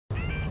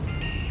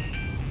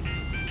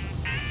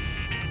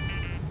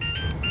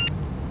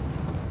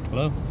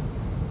Hello?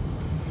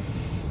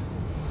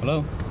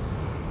 Hello?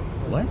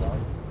 What?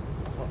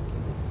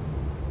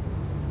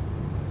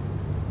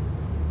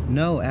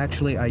 No,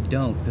 actually, I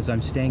don't, because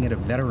I'm staying at a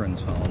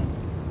veteran's home.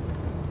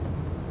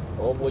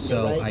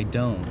 So I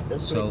don't.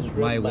 So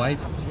my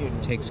wife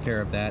takes care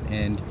of that,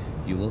 and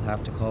you will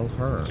have to call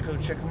her. Let's go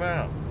check him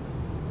out.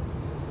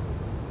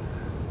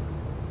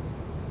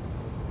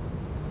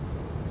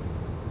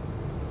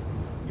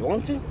 You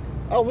want to?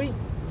 Oh, we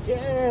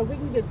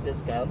can get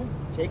this going.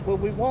 Take what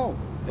we want.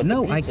 But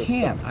no, I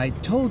can't. I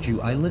told you,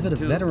 I live at a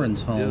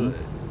veteran's home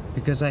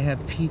because I have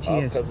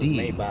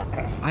PTSD.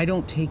 I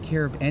don't take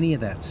care of any of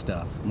that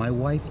stuff. My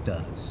wife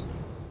does.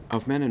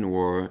 Of Men in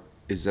War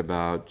is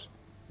about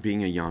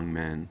being a young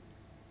man,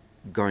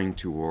 going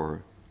to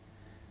war,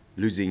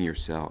 losing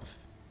yourself,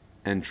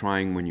 and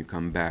trying when you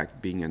come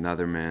back, being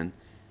another man,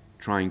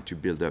 trying to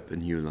build up a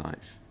new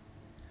life.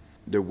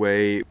 The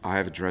way I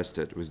have addressed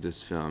it with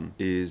this film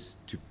is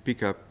to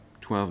pick up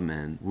 12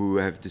 men who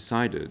have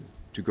decided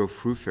to go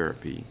through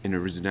therapy in a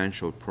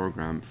residential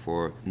program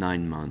for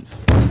 9 months.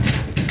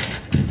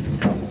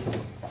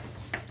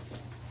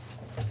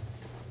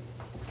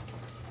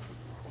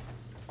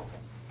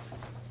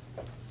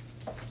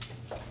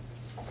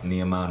 The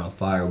amount of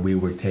fire we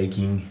were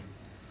taking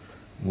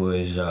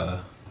was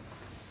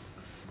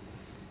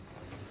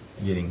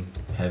getting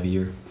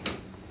heavier,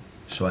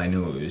 so I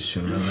knew it was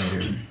sooner or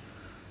later,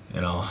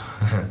 you know,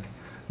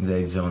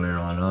 they'd zone in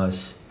on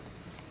us.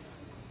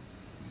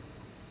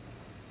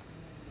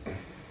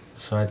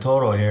 So I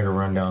told O'Hare to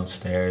run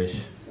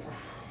downstairs.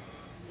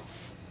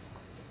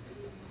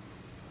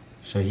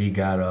 So he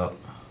got up.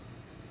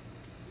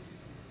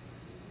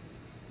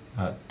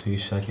 About 2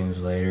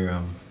 seconds later,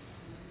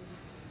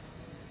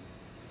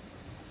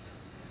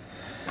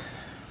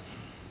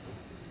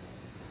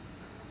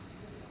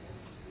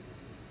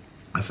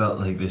 I felt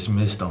like this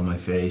mist on my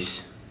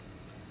face.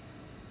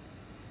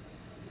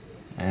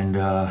 And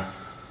I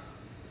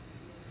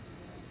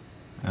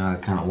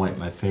kind of wiped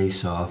my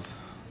face off.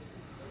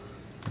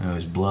 And it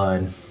was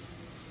blood.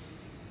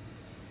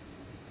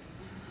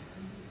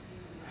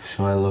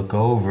 So I look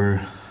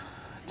over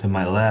to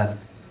my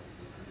left,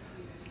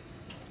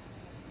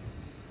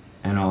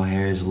 and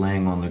O'Hare's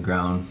laying on the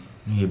ground.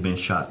 He had been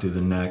shot through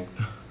the neck.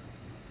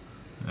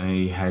 And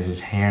he has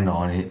his hand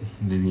on it,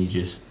 and then he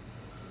just...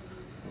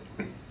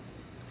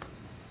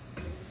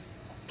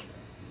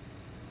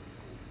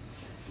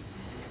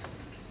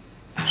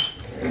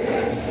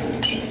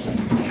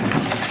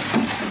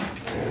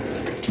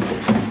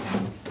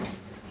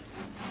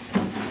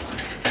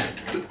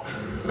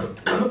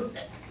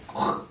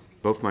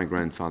 Both my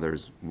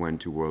grandfathers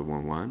went to World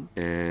War I,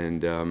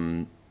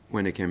 and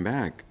when they came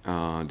back,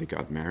 they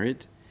got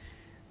married,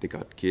 they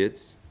got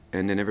kids,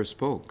 and they never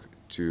spoke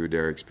to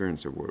their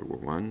experience of World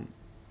War I,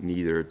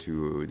 neither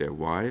to their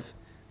wife,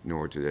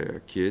 nor to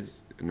their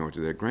kids, nor to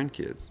their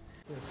grandkids.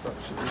 You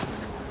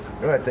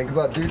know what I think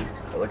about, dude?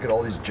 I look at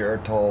all these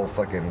Geritol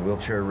fucking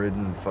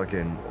wheelchair-ridden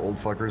fucking old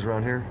fuckers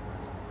around here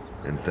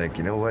and think,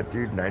 you know what,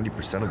 dude?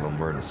 90% of them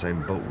were in the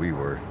same boat we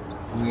were.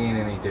 We ain't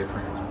any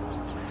different.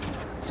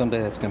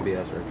 Someday that's gonna be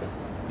us, Rico.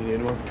 You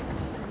need one?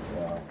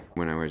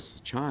 When I was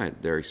a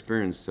child, their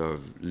experience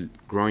of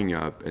growing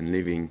up and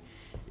living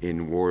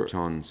in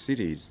war-torn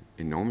cities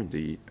in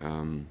Normandy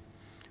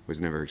was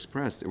never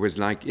expressed. It was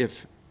like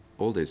if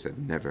all this had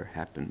never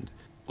happened.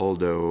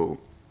 Although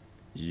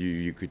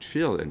you could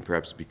feel, and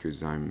perhaps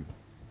because I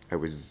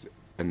was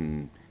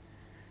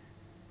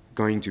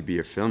going to be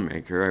a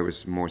filmmaker, I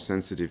was more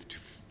sensitive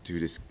to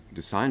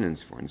the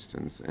silence, for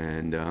instance.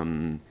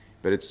 And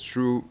but it's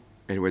true.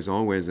 It was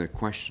always a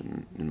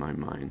question in my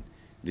mind.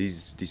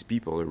 These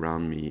people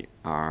around me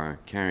are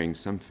carrying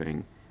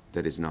something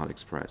that is not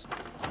expressed.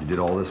 You did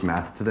all this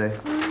math today?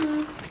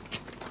 Mm-hmm.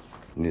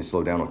 You need to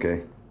slow down,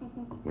 okay?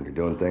 When you're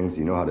doing things,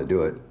 you know how to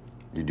do it.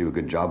 You do a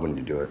good job when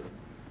you do it.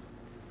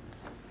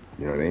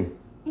 You know what I mean?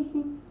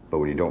 Mm-hmm. But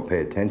when you don't pay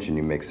attention,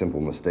 you make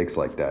simple mistakes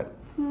like that.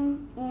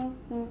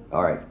 Mm-hmm.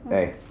 All right,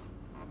 hey,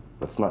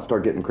 let's not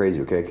start getting crazy,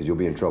 okay? Because you'll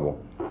be in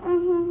trouble.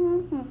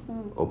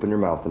 Mm-hmm. Open your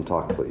mouth and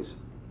talk, please.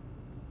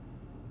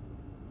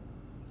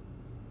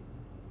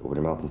 Open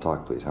your mouth and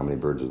talk, please. How many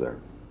birds are there?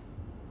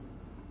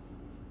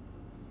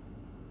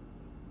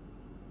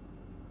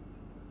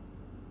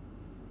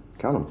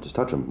 Count them. Just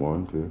touch them.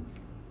 1, 2.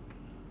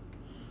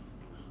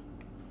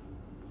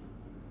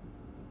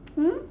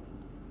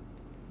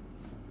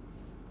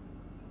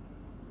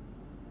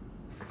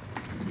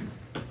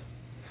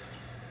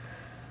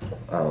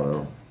 I don't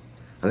know.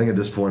 I think at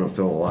this point I'm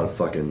feeling a lot of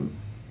fucking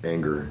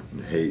anger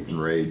and hate and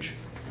rage.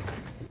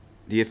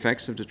 The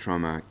effects of the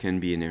trauma can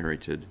be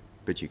inherited,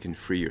 but you can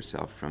free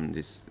yourself from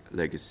this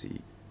legacy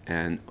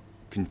and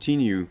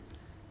continue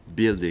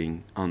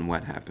building on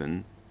what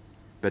happened,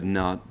 but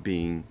not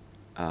being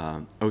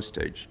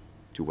hostage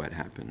to what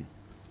happened.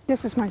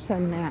 This is my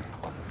son, Matt.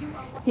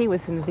 He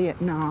was in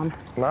Vietnam.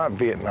 Not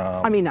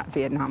Vietnam. I mean, not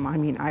Vietnam, I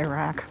mean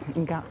Iraq,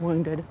 and got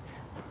wounded.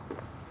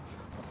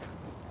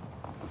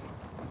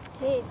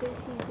 Hey, at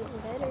least he's doing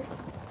better.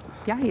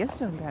 Yeah, he is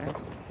doing better.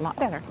 A lot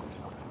better.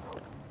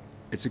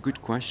 It's a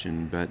good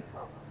question, but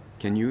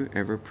can you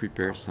ever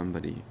prepare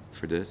somebody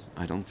for this?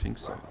 I don't think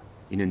so.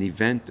 In an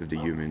event of the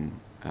human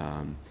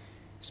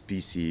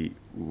species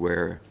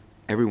where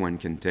everyone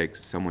can take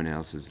someone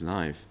else's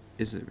life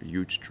is a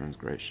huge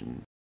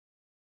transgression.